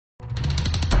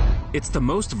It's the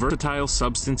most versatile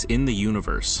substance in the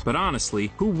universe, but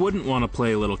honestly, who wouldn't want to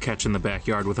play a little catch in the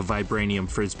backyard with a vibranium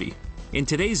frisbee? In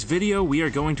today's video, we are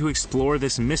going to explore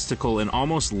this mystical and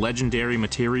almost legendary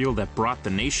material that brought the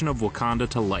nation of Wakanda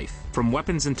to life. From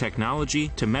weapons and technology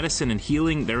to medicine and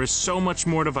healing, there is so much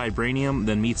more to vibranium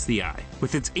than meets the eye.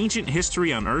 With its ancient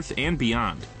history on Earth and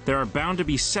beyond, there are bound to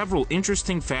be several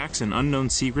interesting facts and unknown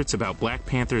secrets about Black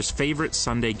Panther's favorite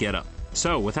Sunday getup.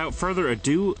 So, without further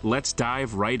ado, let's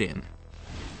dive right in.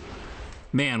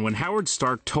 Man, when Howard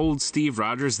Stark told Steve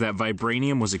Rogers that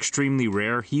vibranium was extremely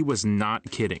rare, he was not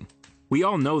kidding. We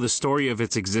all know the story of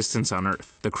its existence on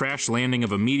Earth, the crash landing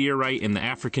of a meteorite in the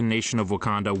African nation of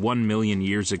Wakanda 1 million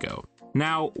years ago.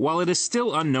 Now, while it is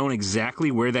still unknown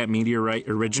exactly where that meteorite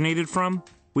originated from,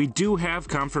 we do have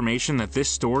confirmation that this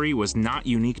story was not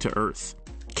unique to Earth.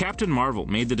 Captain Marvel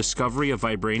made the discovery of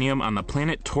vibranium on the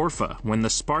planet Torfa when the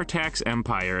Spartax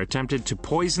Empire attempted to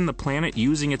poison the planet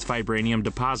using its vibranium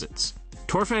deposits.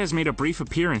 Torfa has made a brief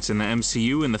appearance in the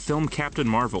MCU in the film Captain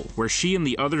Marvel, where she and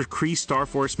the other Kree Star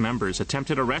Force members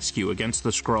attempted a rescue against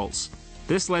the Skrulls.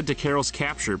 This led to Carol's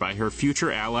capture by her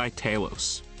future ally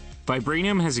Talos.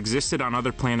 Vibranium has existed on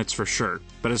other planets for sure,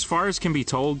 but as far as can be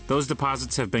told, those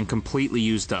deposits have been completely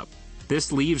used up.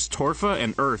 This leaves Torfa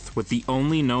and Earth with the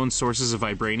only known sources of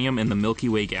vibranium in the Milky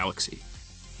Way galaxy.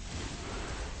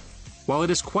 While it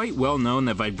is quite well known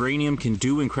that vibranium can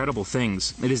do incredible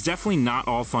things, it is definitely not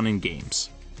all fun and games.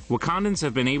 Wakandans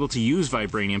have been able to use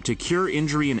vibranium to cure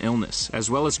injury and illness, as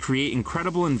well as create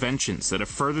incredible inventions that have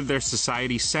furthered their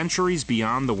society centuries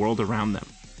beyond the world around them.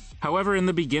 However, in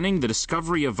the beginning, the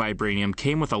discovery of vibranium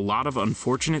came with a lot of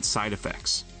unfortunate side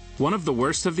effects. One of the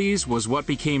worst of these was what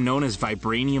became known as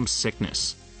vibranium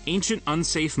sickness. Ancient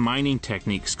unsafe mining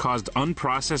techniques caused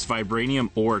unprocessed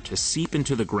vibranium ore to seep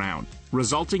into the ground,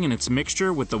 resulting in its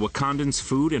mixture with the Wakandans'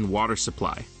 food and water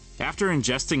supply. After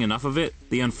ingesting enough of it,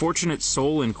 the unfortunate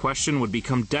soul in question would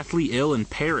become deathly ill and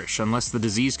perish unless the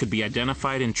disease could be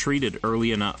identified and treated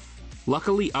early enough.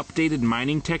 Luckily, updated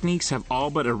mining techniques have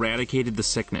all but eradicated the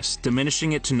sickness,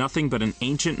 diminishing it to nothing but an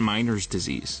ancient miner's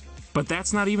disease. But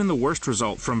that's not even the worst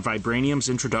result from vibranium's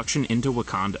introduction into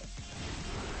Wakanda.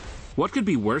 What could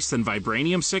be worse than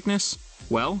vibranium sickness?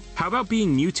 Well, how about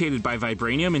being mutated by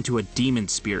vibranium into a demon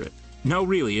spirit? No,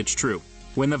 really, it's true.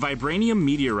 When the vibranium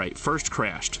meteorite first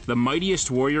crashed, the mightiest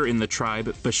warrior in the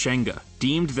tribe, Bashenga,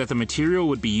 deemed that the material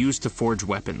would be used to forge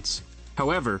weapons.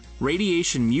 However,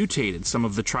 radiation mutated some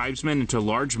of the tribesmen into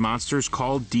large monsters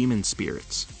called demon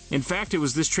spirits. In fact, it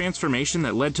was this transformation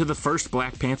that led to the first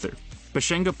Black Panther.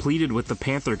 Bashenga pleaded with the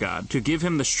Panther God to give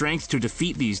him the strength to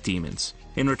defeat these demons.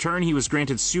 In return, he was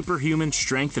granted superhuman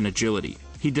strength and agility.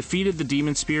 He defeated the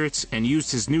demon spirits and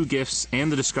used his new gifts and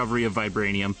the discovery of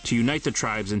vibranium to unite the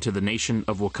tribes into the nation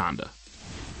of Wakanda.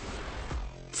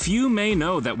 Few may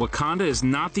know that Wakanda is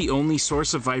not the only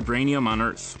source of vibranium on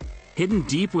Earth. Hidden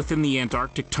deep within the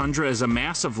Antarctic tundra is a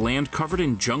mass of land covered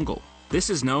in jungle. This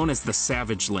is known as the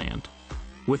Savage Land.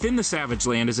 Within the Savage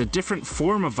Land is a different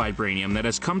form of vibranium that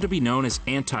has come to be known as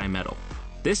anti-metal.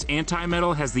 This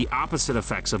anti-metal has the opposite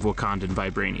effects of Wakandan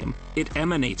vibranium. It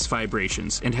emanates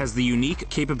vibrations and has the unique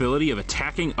capability of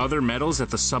attacking other metals at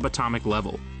the subatomic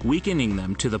level, weakening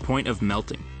them to the point of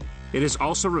melting. It is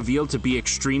also revealed to be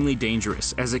extremely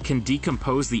dangerous, as it can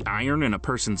decompose the iron in a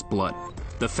person's blood.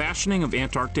 The fashioning of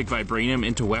Antarctic vibranium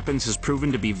into weapons has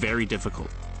proven to be very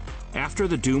difficult. After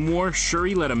the Doom War,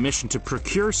 Shuri led a mission to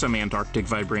procure some Antarctic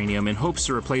vibranium in hopes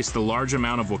to replace the large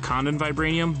amount of Wakandan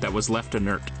vibranium that was left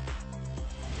inert.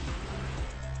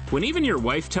 When even your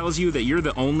wife tells you that you're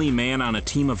the only man on a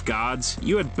team of gods,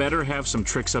 you had better have some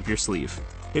tricks up your sleeve.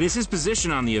 It is his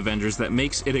position on the Avengers that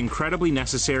makes it incredibly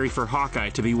necessary for Hawkeye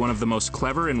to be one of the most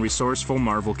clever and resourceful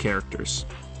Marvel characters.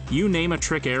 You name a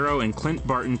trick arrow and Clint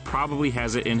Barton probably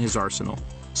has it in his arsenal.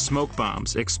 Smoke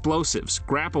bombs, explosives,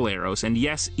 grapple arrows, and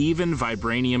yes, even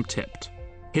vibranium tipped.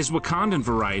 His Wakandan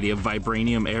variety of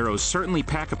vibranium arrows certainly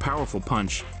pack a powerful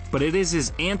punch, but it is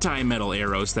his anti-metal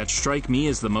arrows that strike me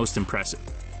as the most impressive.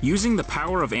 Using the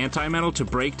power of anti-metal to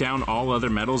break down all other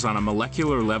metals on a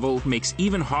molecular level makes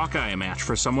even Hawkeye a match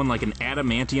for someone like an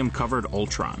adamantium-covered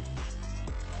Ultron.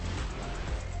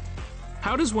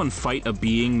 How does one fight a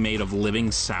being made of living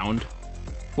sound?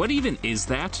 What even is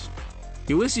that?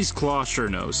 Ulysses Klaue sure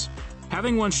knows.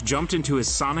 Having once jumped into his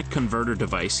sonic converter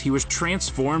device, he was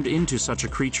transformed into such a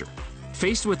creature.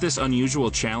 Faced with this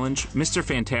unusual challenge, Mr.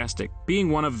 Fantastic, being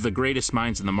one of the greatest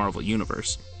minds in the Marvel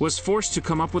Universe, was forced to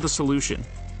come up with a solution.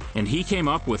 And he came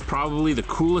up with probably the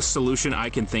coolest solution I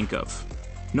can think of.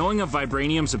 Knowing of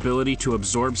Vibranium's ability to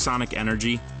absorb sonic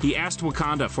energy, he asked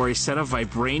Wakanda for a set of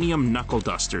Vibranium knuckle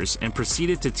dusters and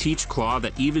proceeded to teach Claw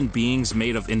that even beings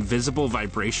made of invisible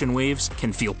vibration waves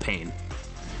can feel pain.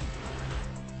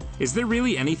 Is there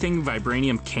really anything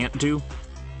Vibranium can't do?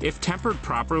 If tempered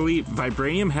properly,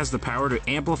 Vibranium has the power to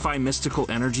amplify mystical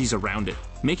energies around it,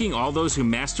 making all those who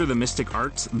master the mystic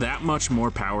arts that much more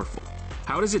powerful.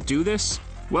 How does it do this?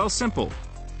 Well, simple.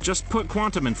 Just put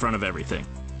quantum in front of everything.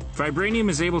 Vibranium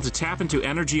is able to tap into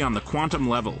energy on the quantum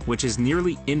level, which is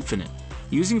nearly infinite.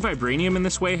 Using Vibranium in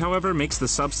this way, however, makes the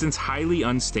substance highly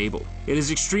unstable. It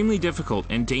is extremely difficult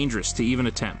and dangerous to even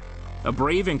attempt. A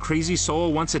brave and crazy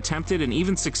soul once attempted and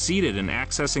even succeeded in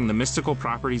accessing the mystical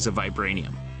properties of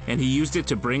Vibranium, and he used it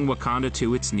to bring Wakanda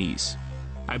to its knees.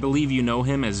 I believe you know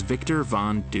him as Victor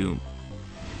Von Doom.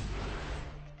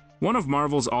 One of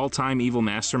Marvel's all-time evil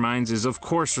masterminds is of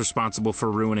course responsible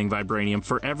for ruining Vibranium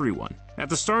for everyone. At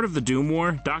the start of the Doom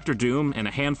War, Dr. Doom and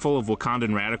a handful of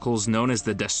Wakandan radicals known as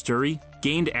the Desturi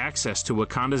gained access to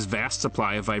Wakanda's vast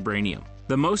supply of Vibranium.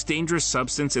 The most dangerous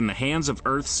substance in the hands of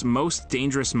Earth's most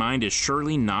dangerous mind is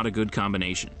surely not a good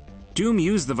combination. Doom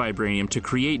used the Vibranium to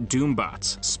create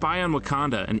Doombots, spy on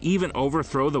Wakanda, and even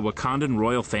overthrow the Wakandan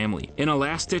royal family. In a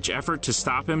last-ditch effort to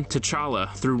stop him,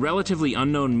 T'Challa, through relatively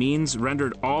unknown means,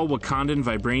 rendered all Wakandan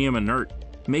Vibranium inert,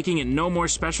 making it no more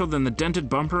special than the dented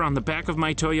bumper on the back of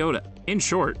my Toyota. In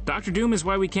short, Dr. Doom is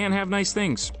why we can't have nice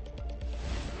things.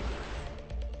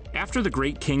 After the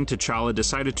great King T'Challa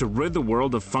decided to rid the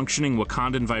world of functioning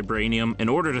Wakandan Vibranium in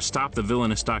order to stop the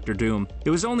villainous Dr. Doom, it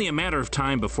was only a matter of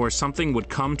time before something would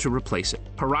come to replace it.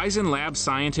 Horizon Lab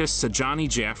scientist Sajani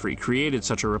Jaffrey created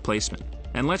such a replacement,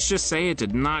 and let's just say it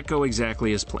did not go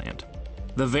exactly as planned.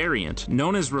 The variant,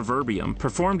 known as Reverbium,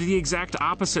 performed the exact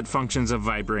opposite functions of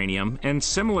Vibranium and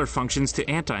similar functions to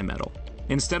antimetal.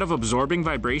 Instead of absorbing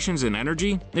vibrations and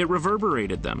energy, it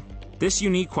reverberated them. This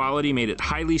unique quality made it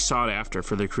highly sought after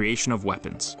for the creation of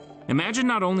weapons. Imagine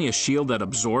not only a shield that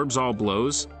absorbs all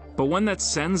blows, but one that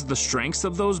sends the strength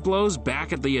of those blows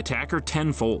back at the attacker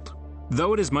tenfold.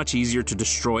 Though it is much easier to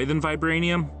destroy than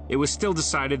Vibranium, it was still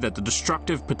decided that the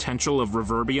destructive potential of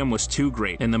Reverbium was too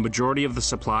great and the majority of the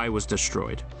supply was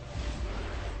destroyed.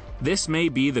 This may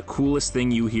be the coolest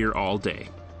thing you hear all day.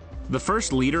 The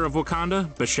first leader of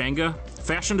Wakanda, Bashanga,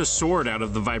 fashioned a sword out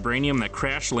of the Vibranium that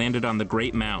crash-landed on the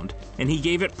Great Mound, and he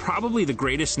gave it probably the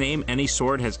greatest name any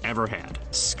sword has ever had,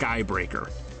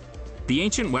 Skybreaker. The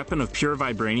ancient weapon of pure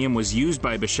Vibranium was used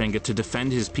by Bashanga to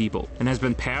defend his people, and has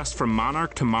been passed from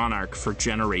monarch to monarch for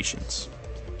generations.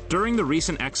 During the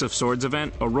recent X of Swords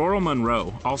event, Aurora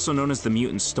Monroe, also known as the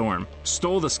Mutant Storm,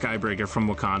 stole the Skybreaker from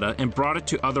Wakanda and brought it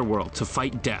to Otherworld to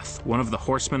fight Death, one of the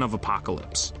Horsemen of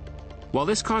Apocalypse. While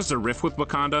this caused a rift with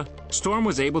Wakanda, Storm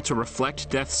was able to reflect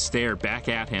Death's stare back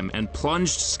at him and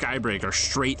plunged Skybreaker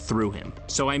straight through him.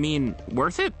 So I mean,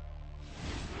 worth it?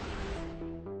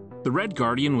 The Red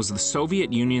Guardian was the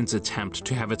Soviet Union's attempt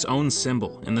to have its own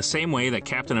symbol in the same way that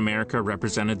Captain America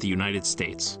represented the United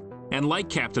States. And like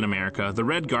Captain America, the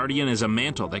Red Guardian is a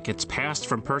mantle that gets passed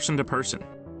from person to person.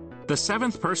 The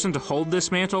seventh person to hold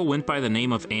this mantle went by the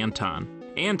name of Anton.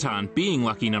 Anton, being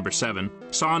lucky number 7,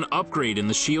 saw an upgrade in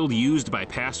the shield used by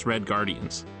past Red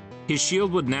Guardians. His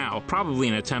shield would now, probably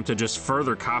in an attempt to just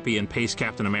further copy and paste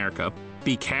Captain America,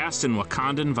 be cast in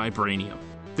Wakandan Vibranium.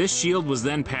 This shield was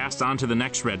then passed on to the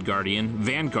next Red Guardian,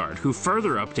 Vanguard, who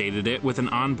further updated it with an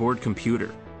onboard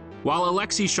computer. While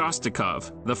Alexei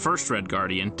Shostakov, the first Red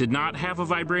Guardian, did not have a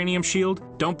Vibranium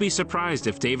shield, don't be surprised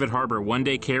if David Harbour one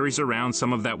day carries around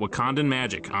some of that Wakandan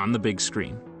magic on the big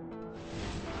screen.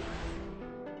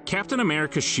 Captain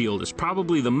America's shield is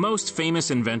probably the most famous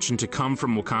invention to come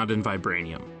from Wakandan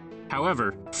Vibranium.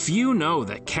 However, few know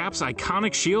that Cap's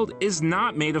iconic shield is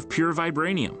not made of pure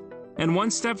Vibranium. And one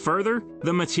step further,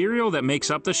 the material that makes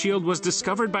up the shield was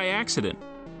discovered by accident.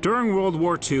 During World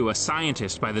War II, a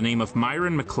scientist by the name of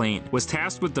Myron McLean was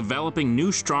tasked with developing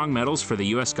new strong metals for the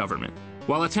US government.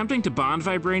 While attempting to bond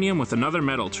Vibranium with another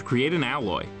metal to create an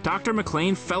alloy, Dr.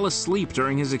 McLean fell asleep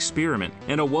during his experiment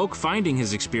and awoke finding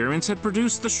his experiments had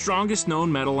produced the strongest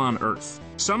known metal on Earth.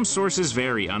 Some sources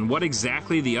vary on what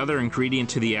exactly the other ingredient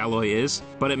to the alloy is,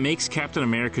 but it makes Captain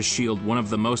America's shield one of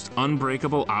the most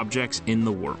unbreakable objects in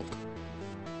the world.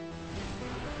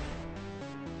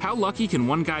 How lucky can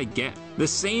one guy get? The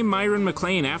same Myron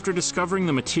McLean, after discovering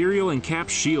the material in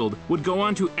Cap's shield, would go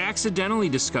on to accidentally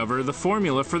discover the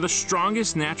formula for the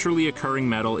strongest naturally occurring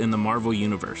metal in the Marvel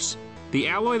Universe. The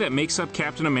alloy that makes up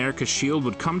Captain America's shield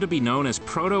would come to be known as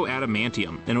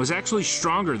proto-adamantium, and was actually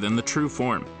stronger than the true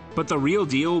form. But the real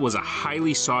deal was a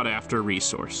highly sought-after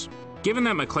resource. Given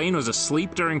that McClane was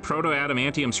asleep during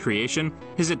Proto-Adamantium's creation,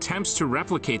 his attempts to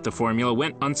replicate the formula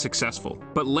went unsuccessful,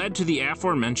 but led to the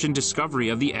aforementioned discovery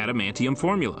of the adamantium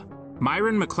formula.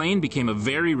 Myron McClane became a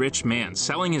very rich man,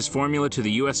 selling his formula to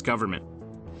the US government.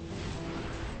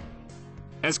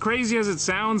 As crazy as it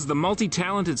sounds, the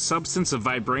multi-talented substance of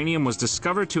vibranium was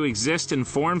discovered to exist in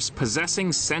forms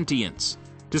possessing sentience.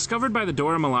 Discovered by the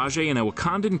Dora Milaje in a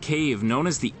Wakandan cave known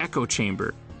as the Echo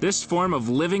Chamber, this form of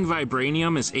living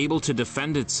vibranium is able to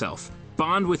defend itself,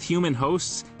 bond with human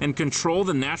hosts, and control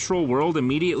the natural world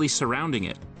immediately surrounding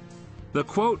it. The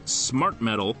quote, smart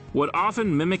metal would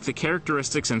often mimic the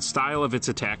characteristics and style of its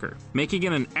attacker, making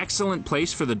it an excellent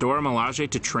place for the Dora Milaje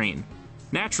to train.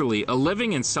 Naturally, a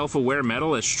living and self-aware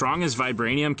metal as strong as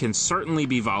vibranium can certainly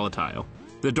be volatile.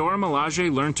 The Dora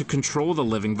Milaje learned to control the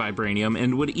living vibranium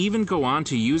and would even go on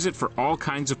to use it for all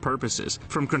kinds of purposes,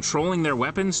 from controlling their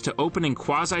weapons to opening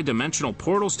quasi-dimensional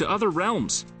portals to other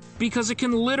realms, because it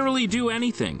can literally do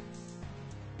anything.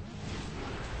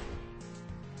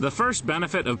 The first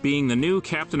benefit of being the new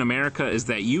Captain America is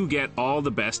that you get all the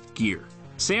best gear.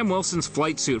 Sam Wilson's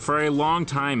flight suit for a long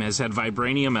time has had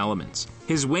vibranium elements.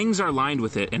 His wings are lined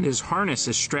with it, and his harness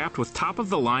is strapped with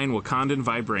top-of-the-line Wakandan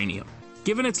vibranium.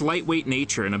 Given its lightweight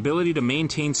nature and ability to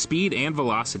maintain speed and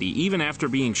velocity even after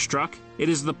being struck, it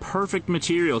is the perfect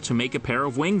material to make a pair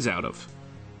of wings out of.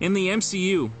 In the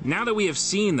MCU, now that we have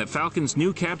seen that Falcon's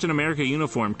new Captain America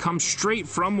uniform comes straight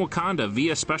from Wakanda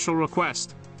via special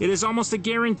request, it is almost a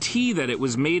guarantee that it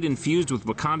was made infused with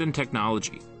Wakandan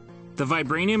technology. The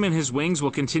vibranium in his wings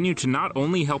will continue to not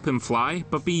only help him fly,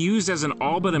 but be used as an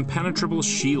all but impenetrable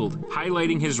shield,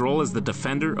 highlighting his role as the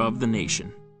defender of the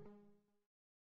nation.